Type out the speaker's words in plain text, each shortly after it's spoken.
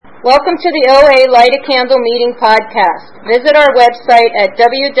Welcome to the OA Light a Candle Meeting podcast. Visit our website at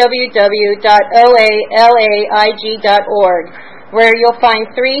www.oalaig.org, where you'll find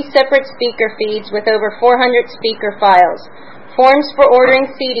 3 separate speaker feeds with over 400 speaker files, forms for ordering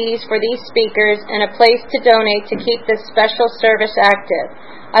CDs for these speakers, and a place to donate to keep this special service active.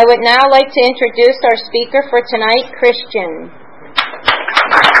 I would now like to introduce our speaker for tonight, Christian.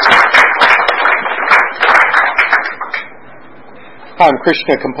 I'm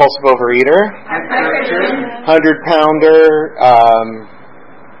Christian, a compulsive overeater, 100-pounder,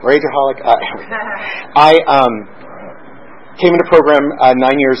 rageaholic. I came into program 9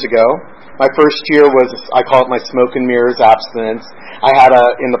 years ago. My first year was, I call it my smoke and mirrors abstinence. I had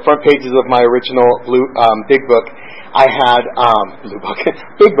in the front pages of my original big book, I had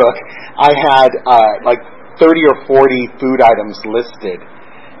big book. I had like 30 or 40 food items listed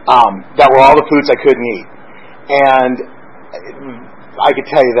that were all the foods I couldn't eat, and I could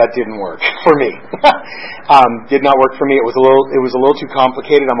tell you that didn't work for me. Did not work for me. It was a little too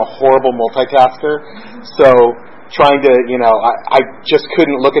complicated. I'm a horrible multitasker, so trying to, I just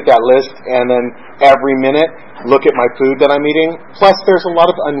couldn't look at that list and then every minute look at my food that I'm eating. Plus, there's a lot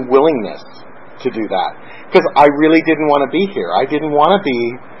of unwillingness to do that because I really didn't want to be here. I didn't want to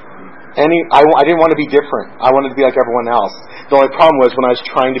be I didn't want to be different. I wanted to be like everyone else. The only problem was when I was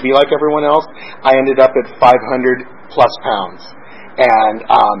trying to be like everyone else, I ended up at 500 plus pounds. And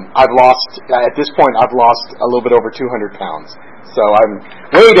at this point, I've lost a little bit over 200 pounds. So I'm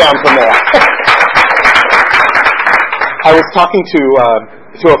way down from there. I was talking to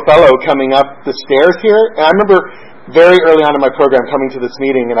a fellow coming up the stairs here, and I remember very early on in my program coming to this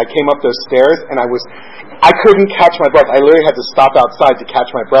meeting, and I came up those stairs, and I couldn't catch my breath. I literally had to stop outside to catch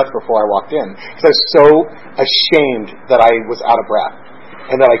my breath before I walked in, because I was so ashamed that I was out of breath,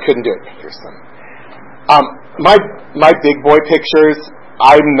 and that I couldn't do it. Here's some. My big boy pictures,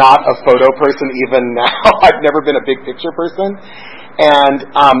 I'm not a photo person even now. I've never been a big picture person. And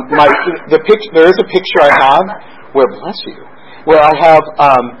there is a picture I have where, bless you, where I have,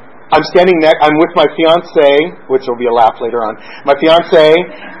 I'm with my fiance, which will be a laugh later on, my fiance,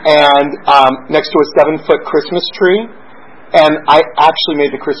 and next to a 7-foot Christmas tree. And I actually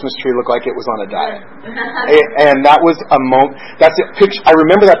made the Christmas tree look like it was on a diet. And that was a moment, that's a picture, I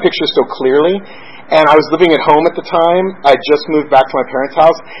remember that picture so clearly. And I was living at home at the time. I just moved back to my parents'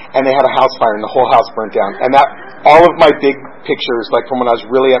 house, and they had a house fire, and the whole house burnt down. And all of my big pictures, like from when I was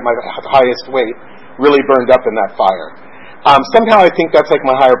really at my highest weight, really burned up in that fire. Somehow I think that's like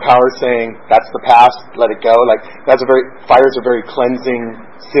my higher power saying, that's the past, let it go. Like, fire's a very cleansing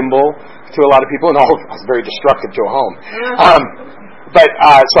symbol to a lot of people, and all it's very destructive to a home.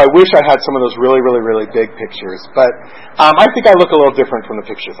 So I wish I had some of those really, really, really big pictures. But I think I look a little different from the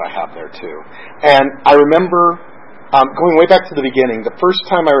pictures I have there, too. And I remember, going way back to the beginning, the first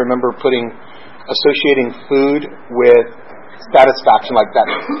time I remember associating food with satisfaction like that,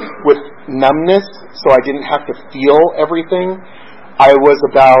 with numbness, so I didn't have to feel everything. I was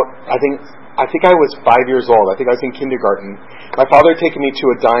I think I was 5 years old. I think I was in kindergarten. My father had taken me to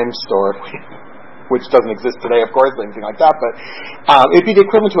a dime store, which doesn't exist today, of course, anything like that, but it'd be the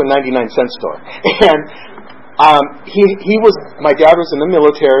equivalent to a 99-cent store. And my dad was in the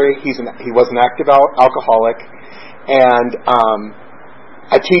military. He was an active alcoholic and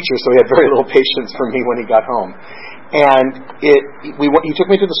a teacher, so he had very little patience for me when he got home. And he took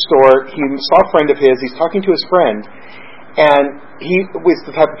me to the store. He saw a friend of his. He's talking to his friend, and he was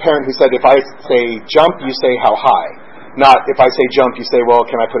the type of parent who said, if I say jump, you say how high. Not if I say jump, you say, well,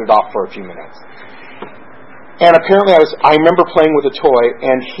 can I put it off for a few minutes? And apparently I remember playing with a toy,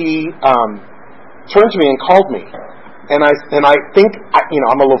 and he turned to me and called me. And I think,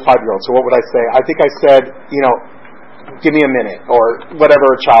 I'm a little 5-year-old, so what would I say? I think I said, give me a minute, or whatever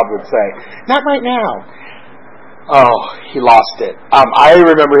a child would say. Not right now. Oh, he lost it. I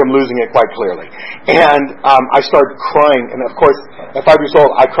remember him losing it quite clearly. And I started crying, and of course, at 5 years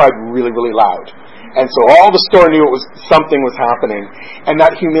old, I cried really, really loud. And so all the store knew something was happening, and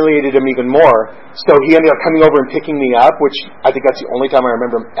that humiliated him even more. So he ended up coming over and picking me up, which I think that's the only time I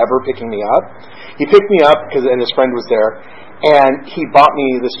remember him ever picking me up. He picked me up and his friend was there, and he bought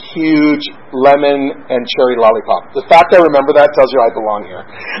me this huge lemon and cherry lollipop. The fact I remember that tells you I belong here.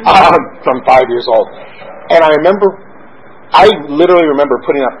 From 5 years old, and I literally remember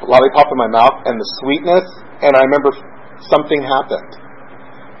putting that lollipop in my mouth and the sweetness, and I remember something happened.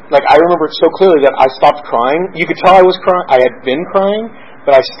 Like, I remember it so clearly that I stopped crying. You could tell I was crying. I had been crying,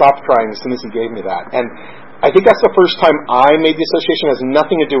 but I stopped crying as soon as he gave me that. And I think that's the first time I made the association. It has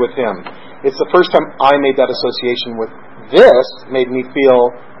nothing to do with him. It's the first time I made that association with this made me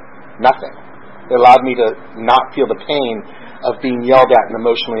feel nothing. It allowed me to not feel the pain of being yelled at and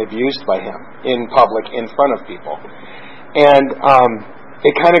emotionally abused by him in public, in front of people. And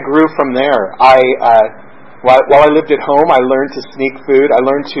it kind of grew from there. While I lived at home, I learned to sneak food. I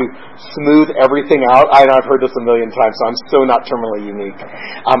learned to smooth everything out. I know I've heard this a million times, so I'm so not terminally unique.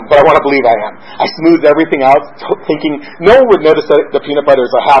 But I want to believe I am. I smoothed everything out, thinking no one would notice that the peanut butter is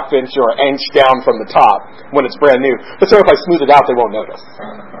a half inch or an inch down from the top when it's brand new. But so if I smooth it out, they won't notice.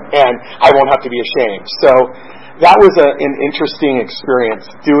 And I won't have to be ashamed. So that was an interesting experience,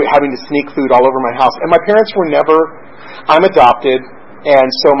 having to sneak food all over my house. And my parents were never... I'm adopted. And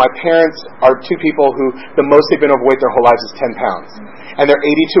so my parents are two people who the most they've been overweight their whole lives is 10 pounds. And they're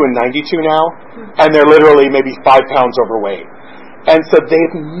 82 and 92 now, and they're literally maybe 5 pounds overweight. And so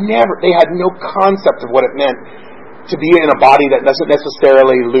they had no concept of what it meant to be in a body that doesn't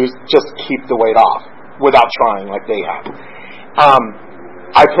necessarily just keep the weight off without trying like they have.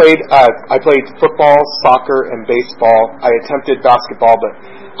 I played football, soccer, and baseball. I attempted basketball, but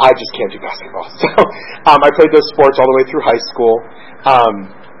I just can't do basketball. So I played those sports all the way through high school.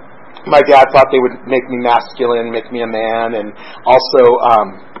 My dad thought they would make me masculine, make me a man, and also,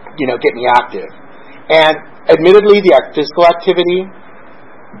 get me active. And admittedly, the physical activity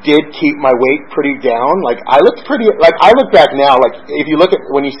did keep my weight pretty down. I look back now, if you look at,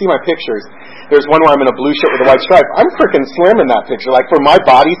 when you see my pictures, there's one where I'm in a blue shirt with a white stripe. I'm freaking slim in that picture. For my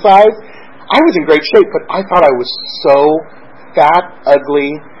body size, I was in great shape, but I thought I was so fat,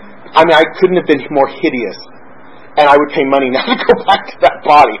 ugly. I mean, I couldn't have been more hideous. And I would pay money now to go back to that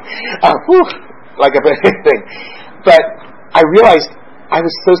body. Like a thing. But I realized I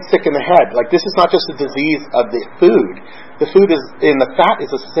was so sick in the head. This is not just a disease of the food. The food the fat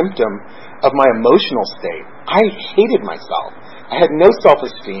is a symptom of my emotional state. I hated myself. I had no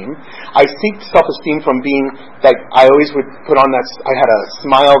self-esteem. I seeked self-esteem from being, I always would put on that, I had a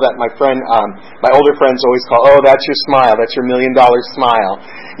smile that my older friends always call, oh, that's your smile, that's your $1 million smile.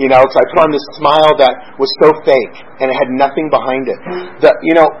 So I put on this smile that was so fake, and it had nothing behind it.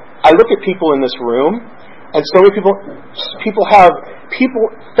 I look at people in this room, and so many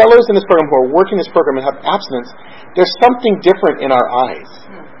fellows in this program who are working this program and have abstinence, there's something different in our eyes.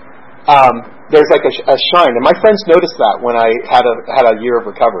 There's a shine, and my friends noticed that when I had a year of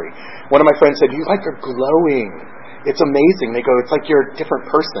recovery. One of my friends said, "You are glowing. It's amazing." They go, "It's like you're a different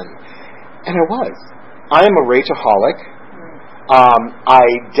person," and I was. I am a rageaholic. I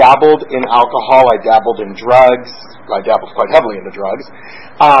dabbled in alcohol. I dabbled in drugs. I dabbled quite heavily into drugs.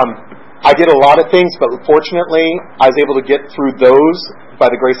 I did a lot of things, but fortunately, I was able to get through those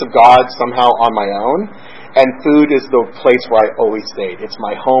by the grace of God somehow on my own. And food is the place where I always stayed. It's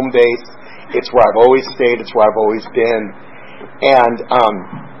my home base. It's where I've always stayed. It's where I've always been. And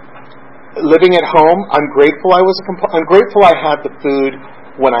living at home, I'm grateful I'm grateful I had the food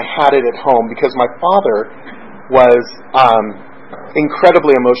when I had it at home, because my father was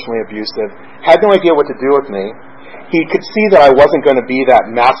incredibly emotionally abusive. Had no idea what to do with me. He could see that I wasn't going to be that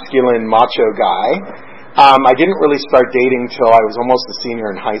masculine, macho guy. I didn't really start dating till I was almost a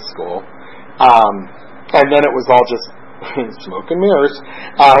senior in high school. And then it was all just smoke and mirrors.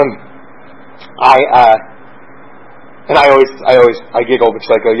 I giggle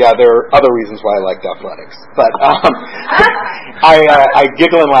because I go, yeah, there are other reasons why I liked athletics. But I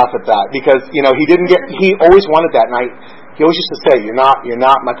giggle and laugh at that because he always wanted that, and he always used to say, you're not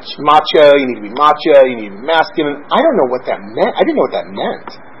macho. You need to be macho. You need to be masculine. I don't know what that meant. I didn't know what that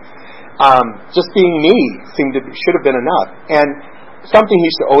meant. Just being me should have been enough. And something he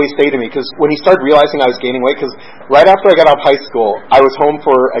used to always say to me, because when he started realizing I was gaining weight, because right after I got out of high school, I was home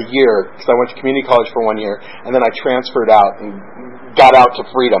for a year, because I went to community college for 1 year, and then I transferred out and got out to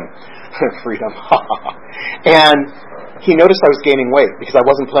freedom. Freedom. And he noticed I was gaining weight, because I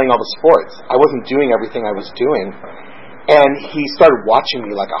wasn't playing all the sports. I wasn't doing everything I was doing. And he started watching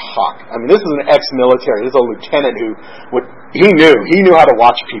me like a hawk. I mean, this is an ex-military. This is a lieutenant he knew how to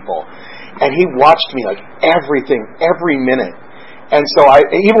watch people. And he watched me like everything, every minute. And so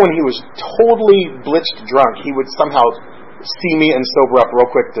even when he was totally blitzed drunk, he would somehow see me and sober up real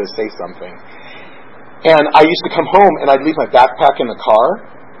quick to say something. And I used to come home and I'd leave my backpack in the car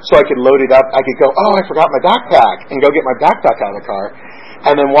so I could load it up. I could go, oh, I forgot my backpack, and go get my backpack out of the car.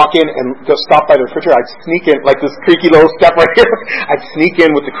 And then walk in and go stop by the refrigerator. I'd sneak in, like this creaky little step right here. I'd sneak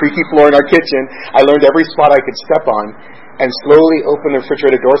in with the creaky floor in our kitchen. I learned every spot I could step on, and slowly open the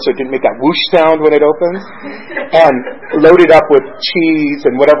refrigerator door so it didn't make that whoosh sound when it opens, and load it up with cheese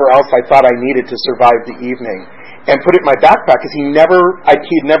and whatever else I thought I needed to survive the evening, and put it in my backpack, because he'd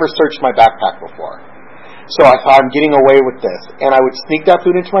never searched my backpack before. So I thought, I'm getting away with this. And I would sneak that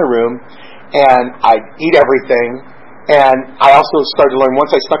food into my room, and I'd eat everything. And I also started to learn,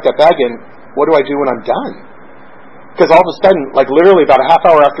 once I stuck that bag in, what do I do when I'm done? Because all of a sudden, like literally about a half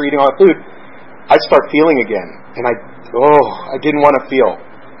hour after eating all that food, I'd start feeling again. And I didn't want to feel.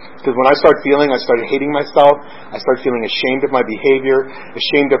 Because when I started feeling, I started hating myself. I started feeling ashamed of my behavior,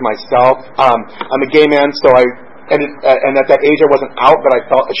 ashamed of myself. I'm a gay man, so and at that age I wasn't out, but I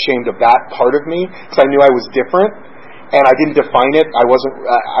felt ashamed of that part of me because I knew I was different, and I didn't define it. I was,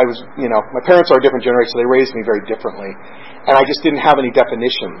 my parents are a different generation, so they raised me very differently, and I just didn't have any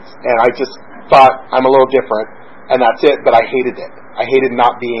definitions, and I just thought I'm a little different, and that's it. But I hated it. I hated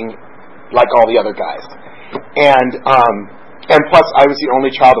not being like all the other guys, and plus I was the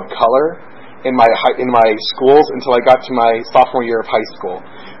only child of color in my schools until I got to my sophomore year of high school,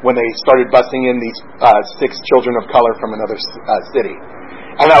 when they started busing in these 6 children of color from another city,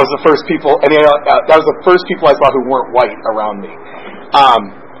 and that was the first people. And that was the first people I saw who weren't white around me.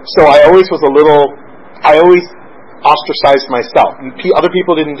 So I always ostracized myself. Other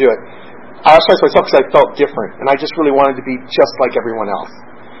people didn't do it. I ostracized myself because I felt different, and I just really wanted to be just like everyone else.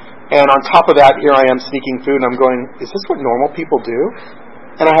 And on top of that, here I am sneaking food, and I'm going, is this what normal people do?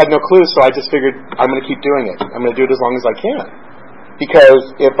 And I had no clue, so I just figured I'm going to keep doing it. I'm going to do it as long as I can.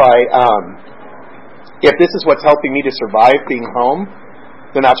 Because if this is what's helping me to survive being home,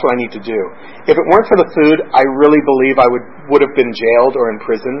 then that's what I need to do. If it weren't for the food, I really believe I would have been jailed or in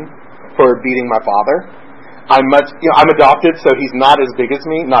prison for beating my father. I'm adopted, so he's not as big as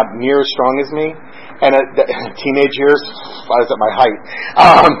me, not near as strong as me. And at the teenage years, I was at my height.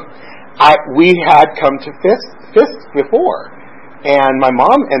 We had come to fists before. And my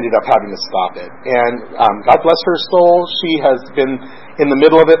mom ended up having to stop it. And God bless her soul, she has been in the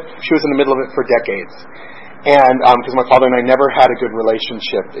middle of it. She was in the middle of it for decades. And because my father and I never had a good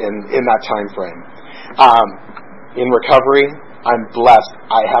relationship in that time frame. In recovery, I'm blessed.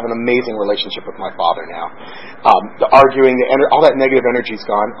 I have an amazing relationship with my father now. The arguing, all that negative energy is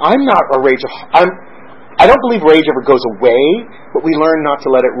gone. I'm not a rage. I don't believe rage ever goes away, but we learn not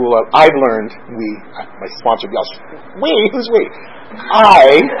to let it rule out. I've learned, my sponsor yells, who's we?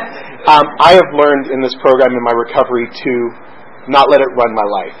 I have learned in this program in my recovery to not let it run my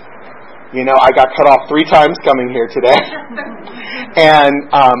life. I got cut off 3 times coming here today. And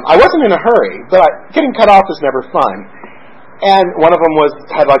I wasn't in a hurry, but getting cut off is never fun. And one of them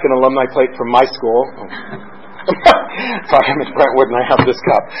had like an alumni plate from my school. Sorry, I'm in Brentwood and I have this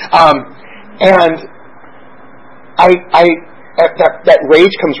cup. And that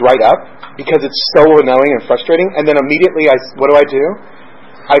rage comes right up because it's so annoying and frustrating. And then immediately, what do?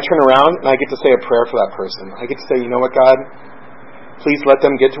 I turn around and I get to say a prayer for that person. I get to say, you know what, God? Please let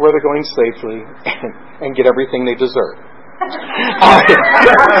them get to where they're going safely and get everything they deserve.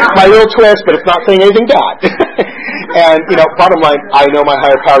 My little twist, but it's not saying anything bad. And, bottom line, I know my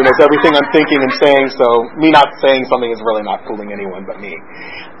higher power knows everything I'm thinking and saying, so me not saying something is really not fooling anyone but me.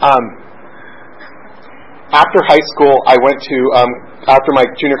 After high school, I went to, after my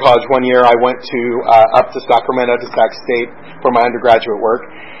junior college 1 year, I went to up to Sacramento, to Sac State for my undergraduate work.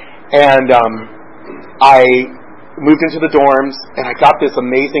 And I moved into the dorms, and I got this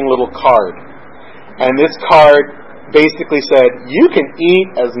amazing little card. And this card basically said, you can eat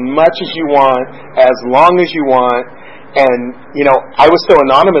as much as you want, as long as you want. And, I was so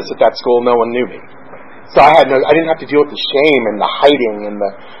anonymous at that school, no one knew me. So I didn't have to deal with the shame and the hiding and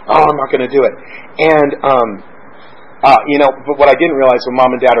I'm not going to do it. And, but what I didn't realize was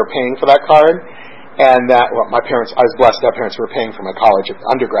Mom and Dad are paying for that card, and that, my parents, I was blessed to have parents who were paying for my college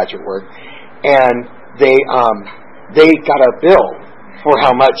undergraduate work, and they got a bill for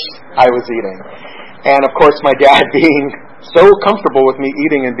how much I was eating. And of course, my dad, being so comfortable with me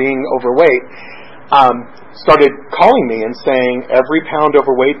eating and being overweight, started calling me and saying, every pound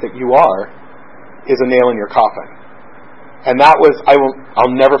overweight that you are is a nail in your coffin. And that was,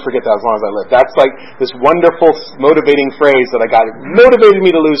 I'll never forget that as long as I live. That's like this wonderful, motivating phrase that I got. It motivated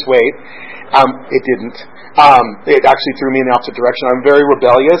me to lose weight. It didn't. It actually threw me in the opposite direction. I'm very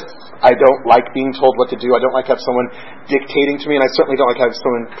rebellious. I don't like being told what to do. I don't like to have someone dictating to me, and I certainly don't like to have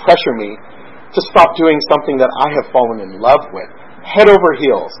someone pressure me to stop doing something that I have fallen in love with. Head over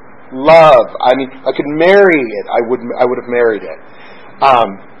heels. Love. I mean, I could marry it. I would have married it.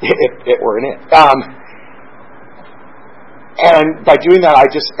 If it were in it. And by doing that,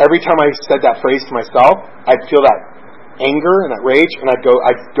 every time I said that phrase to myself, I'd feel that anger and that rage, and I'd go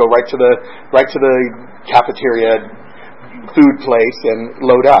right to the cafeteria food place and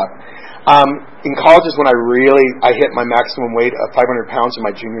load up. In college is when I hit my maximum weight of 500 pounds in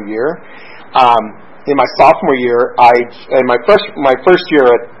my junior year. In my sophomore year, in my first year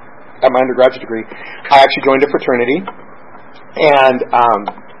at my undergraduate degree, I actually joined a fraternity. And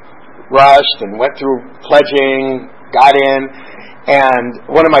rushed and went through pledging, got in, And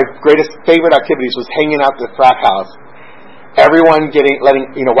one of my favorite activities was hanging out at the frat house. Everyone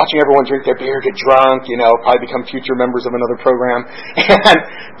watching everyone drink their beer, get drunk, probably become future members of another program, and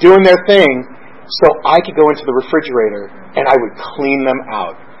doing their thing. So I could go into the refrigerator and I would clean them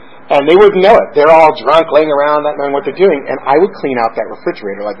out. And they wouldn't know it. They're all drunk, laying around, not knowing what they're doing. And I would clean out that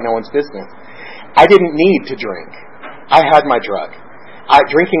refrigerator like no one's business. I didn't need to drink. I had my drug.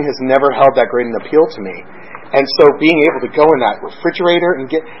 Drinking has never held that great an appeal to me. And so being able to go in that refrigerator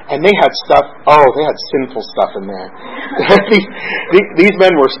and they had stuff, they had sinful stuff in there. these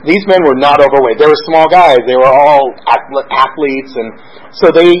men were not overweight. They were small guys. They were all athletes, and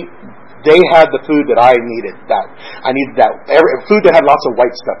so they had the food that I needed. Food that had lots of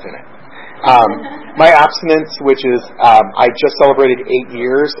white stuff in it. My abstinence, which is I just celebrated 8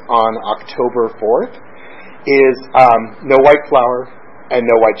 years on October 4th, is no white flour and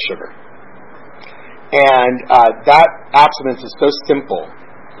no white sugar. And that abstinence is so simple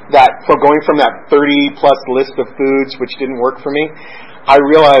that for going from that 30-plus list of foods which didn't work for me, I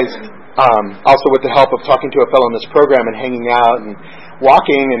realized, also with the help of talking to a fellow in this program and hanging out and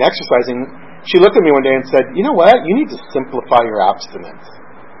walking and exercising, she looked at me one day and said, you know what, you need to simplify your abstinence.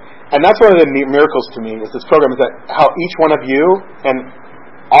 And that's one of the miracles to me is this program, is that how each one of you and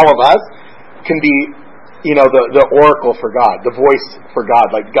all of us can be the oracle for God, the voice for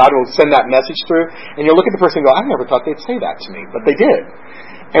God. Like God will send that message through, and you'll look at the person and go, I never thought they'd say that to me, but they did.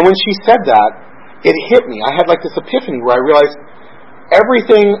 And when she said that, it hit me. I had like this epiphany where I realized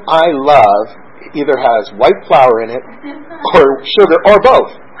everything I love either has white flour in it, or sugar, or both.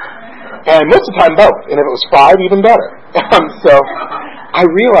 And most of the time both. And if it was fried, even better. So I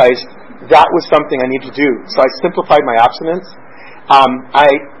realized that was something I need to do. So I simplified my abstinence. I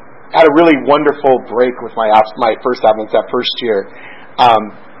had a really wonderful break with my first abstinence that first year.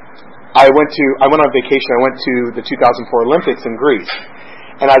 I went on vacation. I went to the 2004 Olympics in Greece,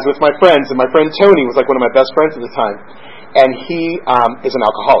 and I was with my friends. And my friend Tony was like one of my best friends at the time, and he is an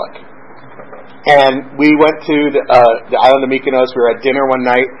alcoholic. And we went to the island of Mykonos. We were at dinner one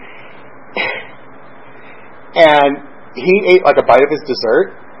night, and he ate like a bite of his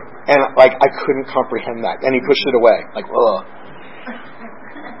dessert, and like I couldn't comprehend that, and he pushed it away, like ugh.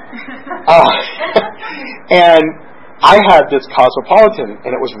 And I had this Cosmopolitan,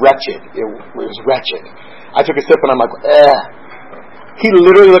 and it was wretched. It was wretched. I took a sip, and I'm like, ugh. He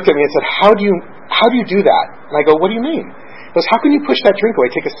literally looked at me and said, How do you do that? And I go, what do you mean? He goes, how can you push that drink away,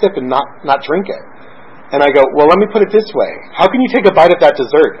 take a sip, and not drink it? And I go, well, let me put it this way. How can you take a bite of that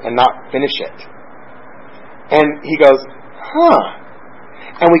dessert and not finish it? And he goes,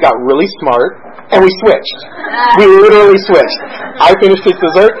 And we got really smart, and we switched. We literally switched. I finished his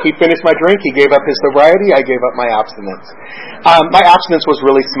dessert, he finished my drink, he gave up his sobriety, I gave up my abstinence. My abstinence was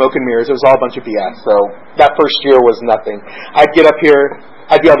really smoke and mirrors. It was all a bunch of BS, so that first year was nothing. I'd be able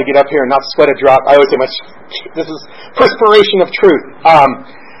to get up here and not sweat a drop. I always say, this is perspiration of truth,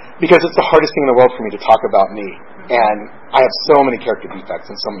 because it's the hardest thing in the world for me to talk about me. And I have so many character defects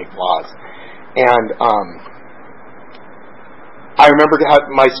and so many flaws. And I remember to have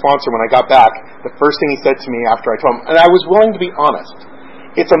my sponsor, when I got back, the first thing he said to me after I told him, and I was willing to be honest,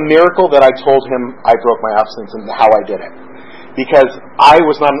 it's a miracle that I told him I broke my abstinence and how I did it. Because I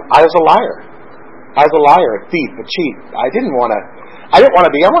was a liar. I was a liar, a thief, a cheat. I wanted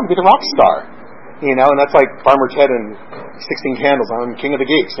to be the rock star. And that's like Farmer Ted and 16 Candles. I'm King of the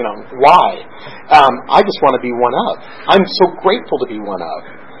Geeks. Why? I just want to be one of. I'm so grateful to be one of.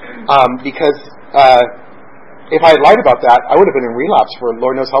 Because if I had lied about that, I would have been in relapse for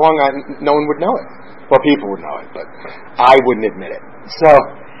Lord knows how long. No one would know it. Well, people would know it, but I wouldn't admit it. So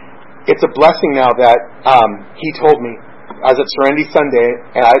it's a blessing now that he told me. I was at Serenity Sunday,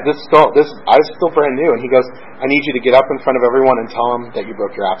 and I was still brand new, and he goes, I need you to get up in front of everyone and tell them that you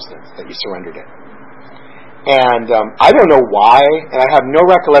broke your abstinence, that you surrendered it. And I don't know why, and I have no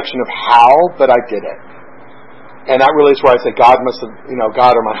recollection of how, but I did it. And that really is where I say God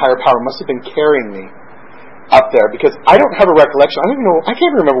or my higher power must have been carrying me up there, because I don't have a recollection. I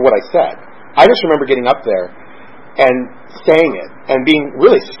can't remember what I said. I just remember getting up there and saying it and being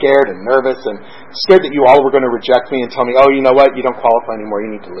really scared and nervous and scared that you all were going to reject me and tell me, oh, you know what, you don't qualify anymore,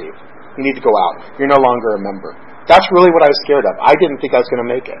 you need to leave. You need to go out. You're no longer a member. That's really what I was scared of. I didn't think I was going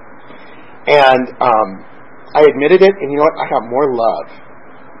to make it. And I admitted it, and you know what, I got more love.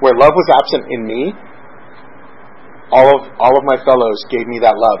 Where love was absent in me, all of my fellows gave me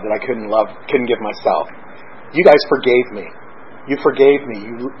that love that I couldn't give myself. You guys forgave me. You forgave me.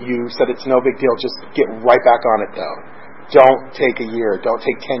 You said it's no big deal. Just get right back on it, though. Don't take a year. Don't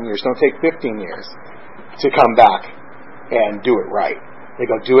take 10 years. Don't take 15 years to come back and do it right. They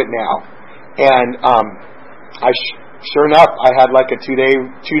go, do it now. And sure enough, I had like a two day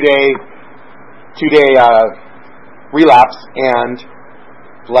relapse, and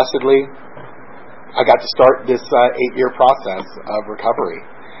blessedly, I got to start this 8-year process of recovery.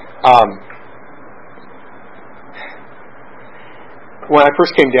 When I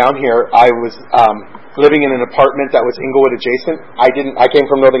first came down here, I was living in an apartment that was Inglewood adjacent. I came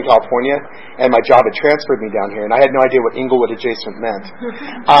from Northern California, and my job had transferred me down here, and I had no idea what Inglewood adjacent meant.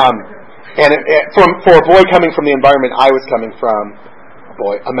 For a boy coming from the environment I was coming from,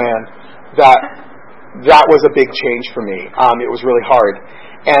 a man, that was a big change for me. It was really hard,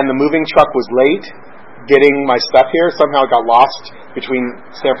 and the moving truck was late getting my stuff here. Somehow it got lost between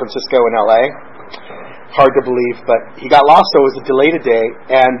San Francisco and LA. Hard to believe, but he got lost, so it was a delayed a day.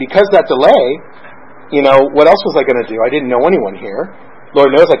 And because of that delay, what else was I going to do? I didn't know anyone here.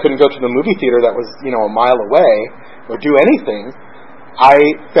 Lord knows I couldn't go to the movie theater that was, a mile away or do anything. I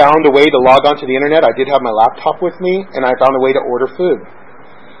found a way to log onto the internet. I did have my laptop with me, and I found a way to order food.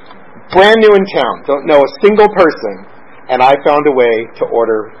 Brand new in town, don't know a single person, and I found a way to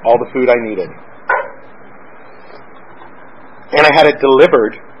order all the food I needed. And I had it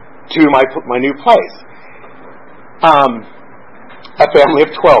delivered to my new place. A family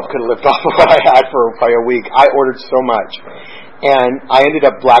of 12 could have lived off of what I had for probably a week. I ordered so much, and I ended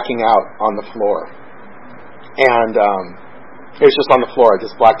up blacking out on the floor. And it was just on the floor. I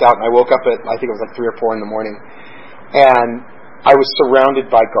just blacked out, and I woke up at, I think it was like 3 or 4 in the morning, and I was surrounded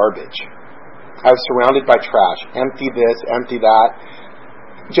by garbage. I was surrounded by trash. Empty this, empty that.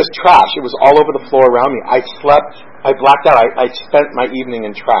 Just trash. It was all over the floor around me. I slept. I blacked out. I spent my evening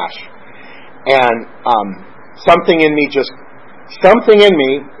in trash. And something in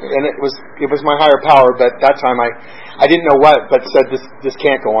me, and it was my higher power, but that time I didn't know what, but said, this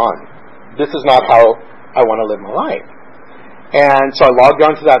can't go on. This is not how I want to live my life. And so I logged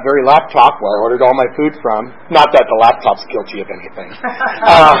onto that very laptop where I ordered all my food from. Not that the laptop's guilty of anything,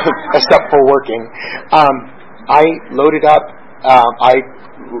 except for working. I loaded up. I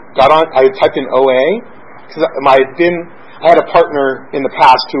got on. I typed in OA because I had a partner in the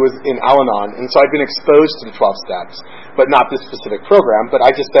past who was in Al-Anon, and so I'd been exposed to the 12 steps, but not this specific program. But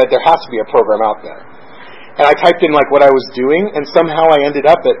I just said there has to be a program out there, and I typed in like what I was doing, and somehow I ended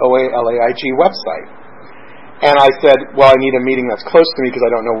up at OALAIG website. And I said, well, I need a meeting that's close to me because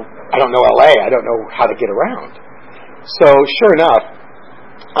I don't know LA. I don't know how to get around. So sure enough,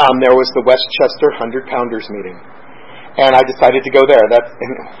 there was the Westchester 100 Pounders meeting. And I decided to go there.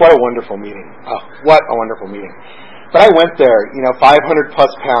 And what a wonderful meeting. Oh, what a wonderful meeting. But I went there, 500 plus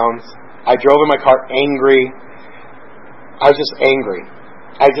pounds. I drove in my car angry. I was just angry.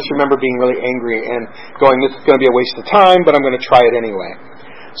 I just remember being really angry and going, this is going to be a waste of time, but I'm going to try it anyway.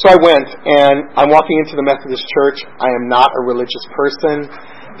 So I went, and I'm walking into the Methodist Church. I am not a religious person.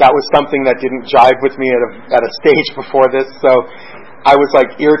 That was something that didn't jive with me at a stage before this. So I was like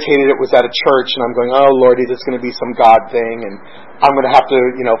irritated it was at a church, and I'm going, oh Lord, is this going to be some God thing? And I'm going to have to,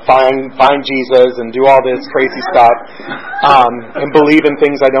 find Jesus and do all this crazy stuff, and believe in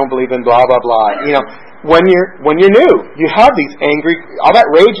things I don't believe in, blah, blah, blah. When you're new, you have these angry, all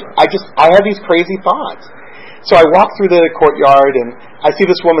that rage. I have these crazy thoughts. So I walk through the courtyard, and I see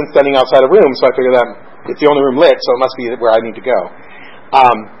this woman standing outside a room, so I figure that it's the only room lit, so it must be where I need to go.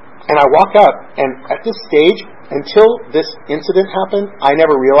 And I walk up, and at this stage, until this incident happened, I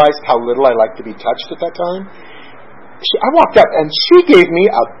never realized how little I liked to be touched at that time. I walked up, and she gave me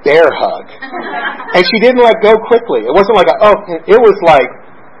a bear hug. And she didn't let go quickly. It wasn't like, it was like,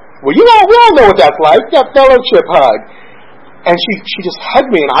 well, we all know what that's like, that fellowship hug. And she just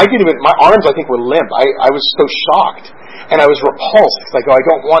hugged me, and my arms, I think, were limp. I was so shocked, and I was repulsed, because I go, I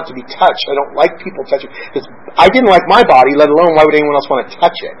don't want to be touched. I don't like people touching. Because I didn't like my body, let alone why would anyone else want to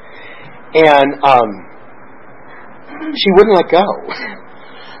touch it? And she wouldn't let go.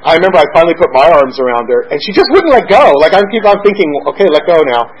 I remember I finally put my arms around her, and she just wouldn't let go. Like, I keep on thinking, okay, let go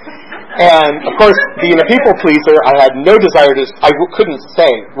now. And, of course, being a people pleaser, I had no desire I couldn't say,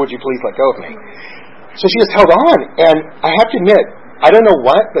 would you please let go of me? So she just held on, and I have to admit, I don't know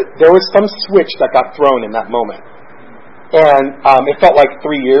what, but there was some switch that got thrown in that moment. And it felt like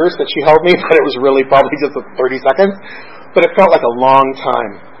 3 years that she held me, but it was really probably just 30 seconds. But it felt like a long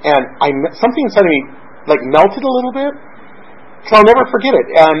time. And something inside of me melted a little bit, so I'll never forget it.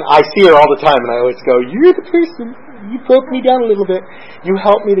 And I see her all the time, and I always go, you're the person. You broke me down a little bit. You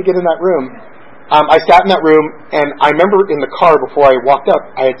helped me to get in that room. I sat in that room, and I remember in the car before I walked up,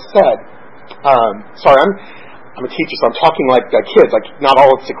 I had said, sorry, I'm a teacher, so I'm talking like kids, like not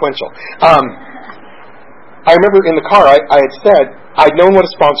all it's sequential. I remember in the car, I had said, I'd known what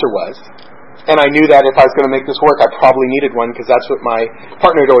a sponsor was, And I knew that if I was going to make this work, I probably needed one, because that's what my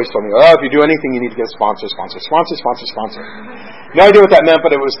partner had always told me. Oh, if you do anything, you need to get a sponsor. No idea what that meant,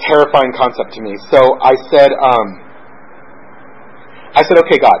 but it was a terrifying concept to me. So I said,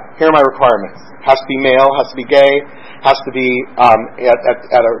 okay, God, here are my requirements. Has to be male, has to be gay, has to be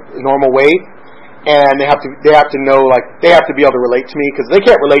at a normal weight, and they have to know, like, they have to be able to relate to me, because they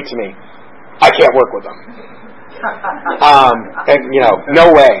can't relate to me, I can't work with them. And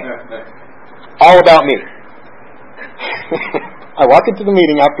no way. All about me. I walked into the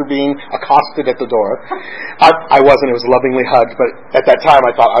meeting after being accosted at the door. I wasn't. It was lovingly hugged, but at that time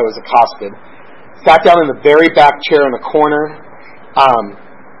I thought I was accosted. Sat down in the very back chair in the corner,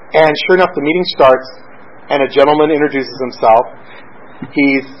 and sure enough, the meeting starts, and a gentleman introduces himself.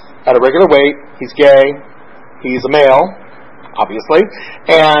 He's at a regular weight. He's gay. He's a male, obviously,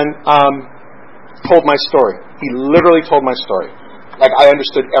 and told my story. He literally told my story. Like, I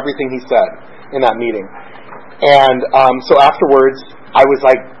understood everything he said in that meeting. And so afterwards, I was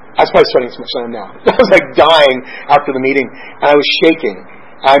probably starting so much time now. I was like dying after the meeting, and I was shaking.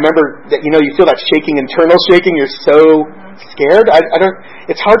 And I remember that, you feel that shaking, internal shaking. You're so scared.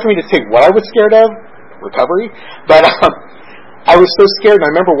 It's hard for me to say what I was scared of, recovery, but I was so scared. And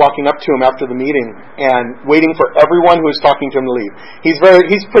I remember walking up to him after the meeting and waiting for everyone who was talking to him to leave. He's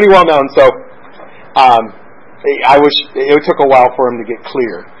pretty well known, so it took a while for him to get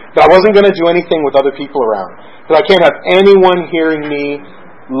clear. But I wasn't going to do anything with other people around, because I can't have anyone hearing me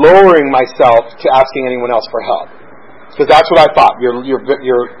lowering myself to asking anyone else for help. Because that's what I thought. Your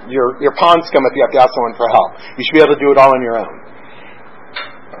pond scum if you have to ask someone for help. You should be able to do it all on your own.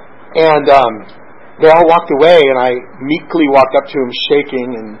 And they all walked away, and I meekly walked up to him,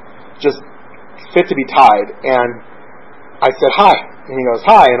 shaking and just fit to be tied. And I said, "Hi," and he goes,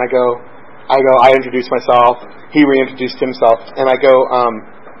 "Hi," and I introduced myself. He reintroduced himself, and I go,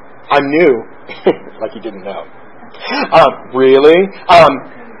 "I'm new," like he didn't know. Really?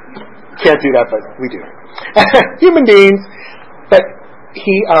 Can't do that, but we do. Human beings. But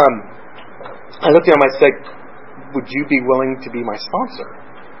I looked at him, I said, "Would you be willing to be my sponsor?"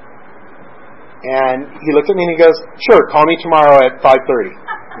 And he looked at me and he goes, "Sure, call me tomorrow at 5:30.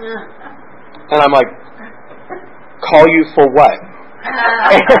 And I'm like, "Call you for what?"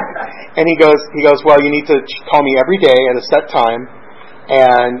 And he goes, "Well, you need to call me every day at a set time,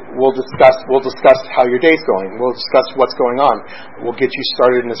 and we'll discuss how your day's going. We'll discuss what's going on. We'll get you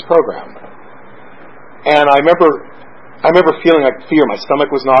started in this program." And I remember feeling like fear. My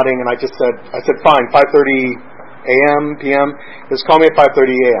stomach was nodding, and I said, "Fine, 5:30 a.m., p.m. Just call me at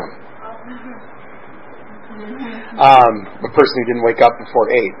 5:30 a.m. A person who didn't wake up before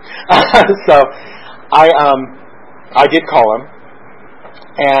 8. So I did call him.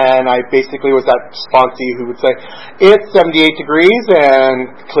 And I basically was that sponsee who would say, "It's 78 degrees and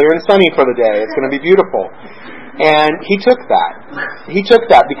clear and sunny for the day. It's going to be beautiful." And he took that. He took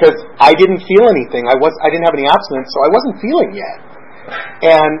that because I didn't feel anything. I didn't have any abstinence, so I wasn't feeling yet.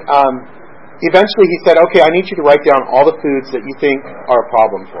 And eventually he said, "Okay, I need you to write down all the foods that you think are a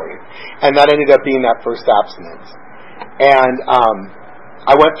problem for you." And that ended up being that first abstinence. And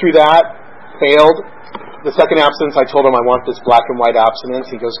I went through that, failed. The second abstinence, I told him I want this black and white abstinence.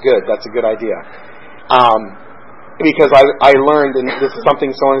 He goes, "Good, that's a good idea." Because I learned, and this is something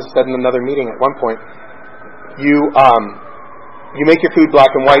someone said in another meeting at one point, you make your food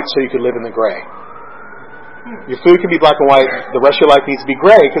black and white so you can live in the gray. Your food can be black and white. The rest of your life needs to be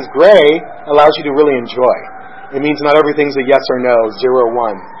gray, because gray allows you to really enjoy. It means not everything's a yes or no, 0 or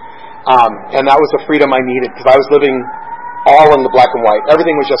 1. And that was the freedom I needed, because I was living all in the black and white.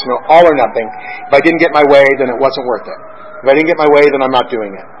 Everything was just all or nothing. If I didn't get my way, then it wasn't worth it. If I didn't get my way, then I'm not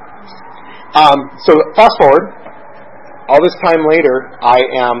doing it. So fast forward, all this time later,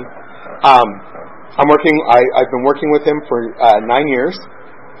 I'm working. I've been working with him for 9 years,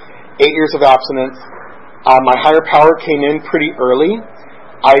 8 years of abstinence. My higher power came in pretty early.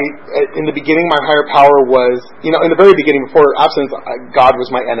 In the beginning, my higher power was, in the very beginning, before abstinence, God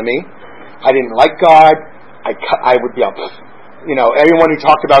was my enemy. I didn't like God. I would be up. Anyone who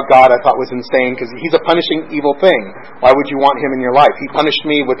talked about God I thought was insane, because he's a punishing evil thing. Why would you want him in your life? He punished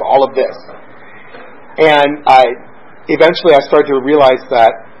me with all of this. And eventually I started to realize that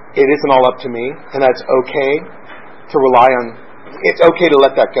it isn't all up to me, and that it's okay to rely on, it's okay to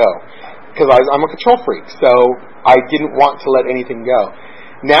let that go. Because I'm a control freak, so I didn't want to let anything go.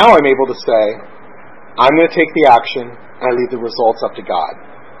 Now I'm able to say, I'm going to take the action, and I leave the results up to God.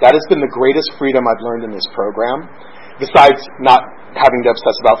 That has been the greatest freedom I've learned in this program, besides not having to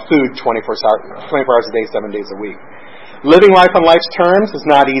obsess about food 24 hours a day, 7 days a week. Living life on life's terms is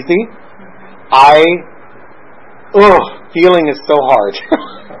not easy. Feeling is so hard.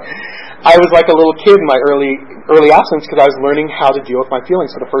 I was like a little kid in my early abstinence because I was learning how to deal with my feelings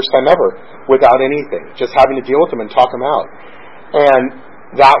for the first time ever without anything, just having to deal with them and talk them out. And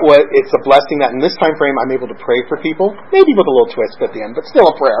it's a blessing that in this time frame I'm able to pray for people, maybe with a little twist at the end, but still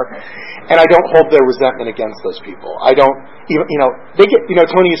a prayer. And I don't hold their resentment against those people. I don't even, they get,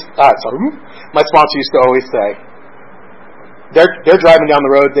 Tony my sponsor used to always say, they're driving down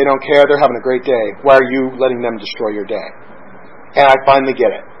the road, they don't care, they're having a great day. Why are you letting them destroy your day? And I finally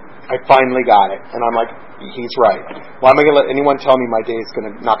get it. I finally got it. And I'm like, he's right. Why am I going to let anyone tell me my day is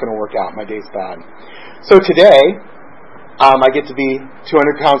not going to work out? My day's bad. So today, I get to be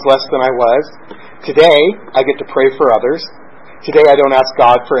 200 pounds less than I was. Today, I get to pray for others. Today, I don't ask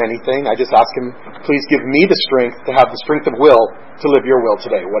God for anything. I just ask Him, please give me the strength to have the strength of will to live your will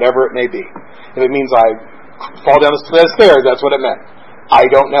today, whatever it may be. If it means I fall down the stairs, that's what it meant. I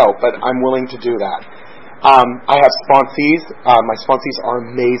don't know, but I'm willing to do that. I have sponsees. My sponsees are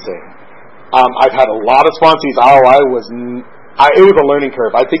amazing. I've had a lot of sponsees. It was a learning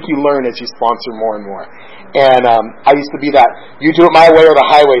curve. I think you learn as you sponsor more and more. And I used to be that, you do it my way or the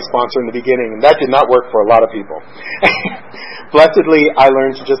highway sponsor in the beginning, and that did not work for a lot of people. Blessedly, I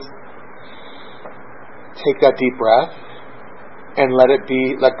learned to just take that deep breath and let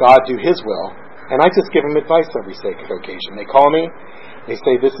God do His will. And I just give them advice every occasion. They call me, they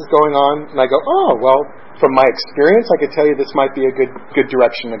say, this is going on, and I go, oh, well, from my experience, I could tell you this might be a good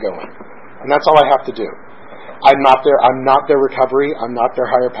direction to go in. And that's all I have to do. I'm not their recovery. I'm not their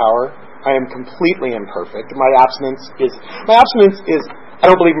higher power. I am completely imperfect. My abstinence is, I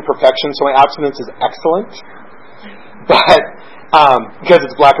don't believe in perfection, so my abstinence is excellent. But, because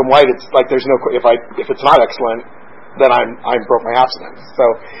it's black and white, it's like there's no, if it's not excellent, then I broke my abstinence. So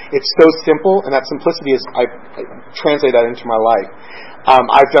it's so simple, and that simplicity is, I translate that into my life.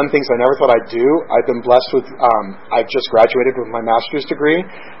 I've done things I never thought I'd do. I've been blessed with, I've just graduated with my master's degree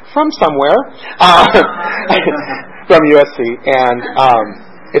from somewhere, from USC, and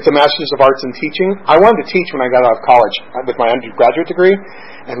it's a master's of arts in teaching. I wanted to teach when I got out of college with my undergraduate degree,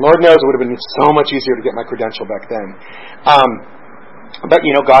 and Lord knows it would have been so much easier to get my credential back then. But,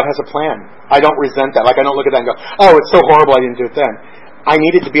 God has a plan. I don't resent that. Like, I don't look at that and go, oh, it's so horrible I didn't do it then. I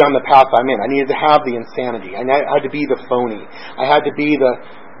needed to be on the path I'm in. I needed to have the insanity. I had to be the phony. I had to be the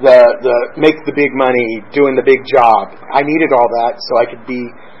make the big money, doing the big job. I needed all that so I could be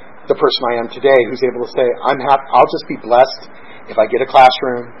the person I am today, who's able to say, I'm happy. I'll just be blessed if I get a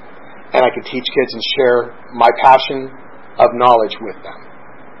classroom and I can teach kids and share my passion of knowledge with them.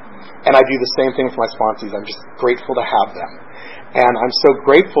 And I do the same thing with my sponsees. I'm just grateful to have them. And I'm so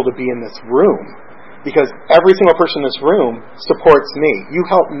grateful to be in this room, because every single person in this room supports me. You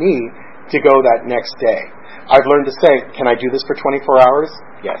help me to go that next day. I've learned to say, can I do this for 24 hours?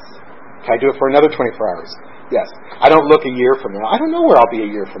 Yes. Can I do it for another 24 hours? Yes. I don't look a year from now. I don't know where I'll be a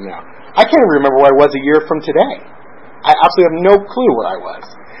year from now. I can't even remember where I was a year from today. I absolutely have no clue where I was.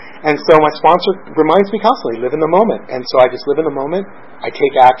 And so my sponsor reminds me constantly, live in the moment. And so I just live in the moment. I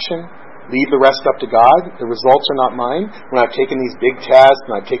take action. Leave the rest up to God. The results are not mine. When I've taken these big tests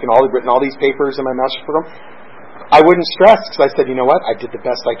and I've written all these papers in my master's program, I wouldn't stress, because I said, you know what? I did the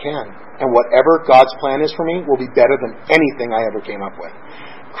best I can. And whatever God's plan is for me will be better than anything I ever came up with.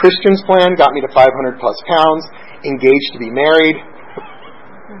 Christian's plan got me to 500 plus pounds, engaged to be married.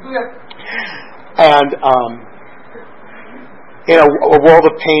 And in a world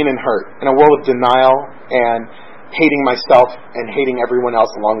of pain and hurt, in a world of denial and hating myself and hating everyone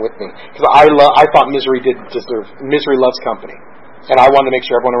else along with me. Because I thought misery loves company. And I wanted to make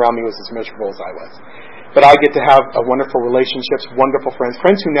sure everyone around me was as miserable as I was. But I get to have wonderful relationships, wonderful friends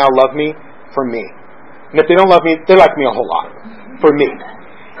who now love me for me. And if they don't love me, they like me a whole lot for me.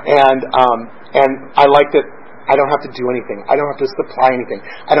 And I like that I don't have to do anything. I don't have to supply anything.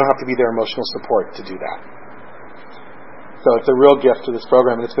 I don't have to be their emotional support to do that. So it's a real gift to this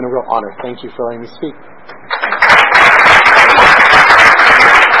program, and it's been a real honor. Thank you for letting me speak.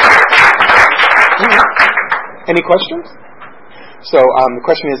 Any questions? So the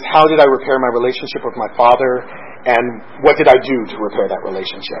question is, how did I repair my relationship with my father, and what did I do to repair that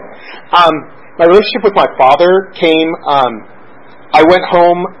relationship? My relationship with my father came. I went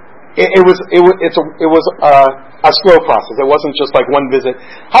home. It was a slow process. It wasn't just like one visit.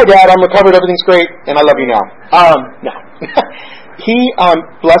 Hi, Dad, I'm recovered. Everything's great, and I love you now. No. He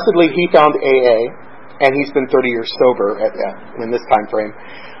blessedly found AA, and he's been 30 years sober in this time frame.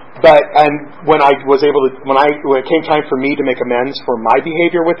 But when it came time for me to make amends for my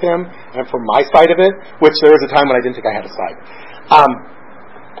behavior with him and for my side of it, which there was a time when I didn't think I had a side,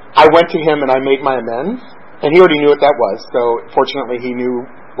 I went to him and I made my amends, and he already knew what that was. So fortunately, he knew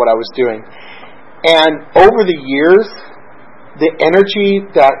what I was doing. And over the years, the energy,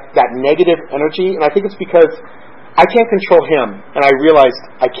 that negative energy, and I think it's because I can't control him, and I realized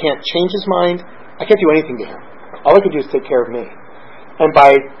I can't change his mind. I can't do anything to him. All I can do is take care of me. And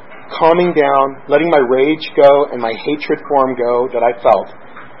by calming down, letting my rage go and my hatred for him go that I felt,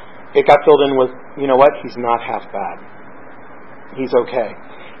 it got filled in with, you know what, he's not half bad. He's okay.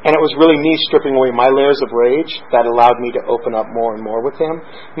 And it was really me stripping away my layers of rage that allowed me to open up more and more with him.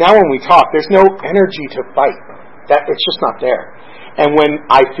 Now when we talk, there's no energy to fight. It's just not there. And when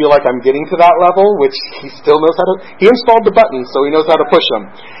I feel like I'm getting to that level, which he still knows how to, he installed the button, so he knows how to push them.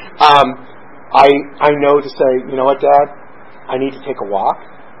 I know to say, you know what, Dad, I need to take a walk.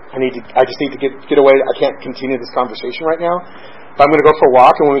 I just need to get away. I can't continue this conversation right now. But I'm going to go for a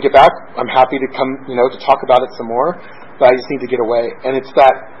walk, and when we get back, I'm happy to come, to talk about it some more. But I just need to get away. And it's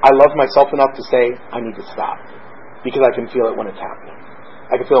that I love myself enough to say, I need to stop. Because I can feel it when it's happening.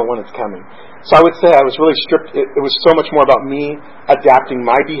 I can feel it when it's coming. So I would say I was really stripped. It was so much more about me adapting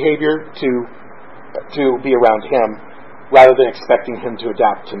my behavior to be around him rather than expecting him to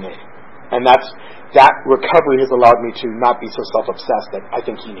adapt to me. And that recovery has allowed me to not be so self-obsessed that I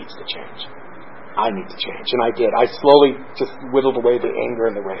think he needs to change. I need to change. And I did. I slowly just whittled away the anger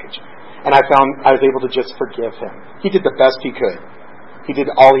and the rage. And I found I was able to just forgive him. He did the best he could. He did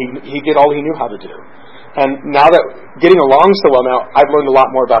all he knew how to do. And now that getting along so well now, I've learned a lot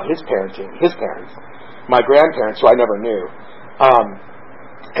more about his parenting, his parents, my grandparents, who I never knew,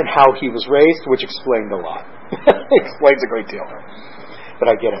 and how he was raised, which explained a lot. Explains a great deal. But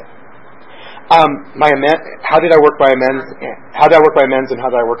I get it. How did I work by amends? How did I work by amends, and how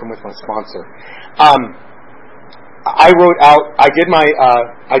did I work them with my sponsor? I wrote out. I did my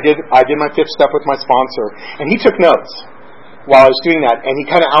 5th step with my sponsor, and he took notes while I was doing that, and he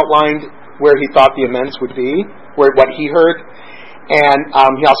kind of outlined where he thought the amends would be, what he heard, and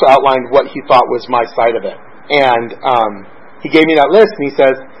he also outlined what he thought was my side of it. And he gave me that list, and he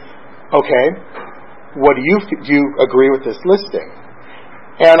says, "Okay, do you agree with this listing?"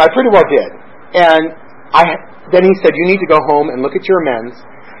 And I pretty well did. And then he said, "You need to go home and look at your amends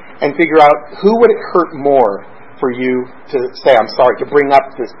and figure out who would it hurt more for you to say, I'm sorry, to bring up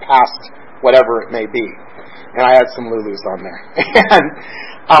this past whatever it may be." And I had some Lulus on there. And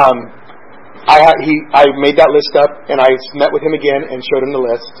I made that list up, and I met with him again and showed him the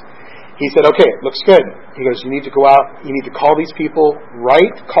list. He said, "Okay, it looks good." He goes, "You need to go out, you need to call these people,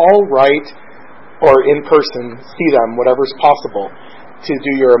 write, or in person, see them, whatever's possible, to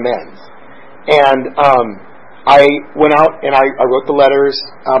do your amends." And I went out and I wrote the letters.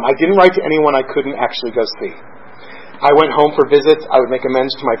 I didn't write to anyone I couldn't actually go see. I went home for visits. I would make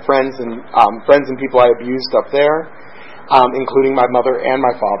amends to my friends and people I abused up there, including my mother and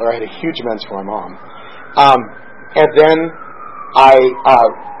my father. I had a huge amends for my mom. And then I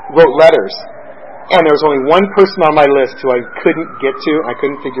wrote letters. And there was only one person on my list who I couldn't get to, I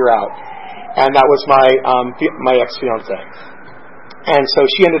couldn't figure out. And that was my ex-fiancée. And so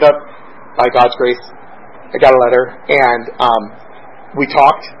she ended up, by God's grace, I got a letter, and we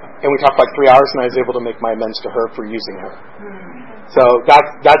talked for like 3 hours, and I was able to make my amends to her for using her. So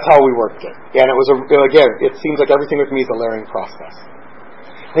that's how we worked it. And it was, again, it seems like everything with me is a layering process.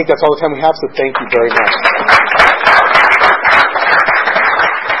 I think that's all the time we have, so thank you very much.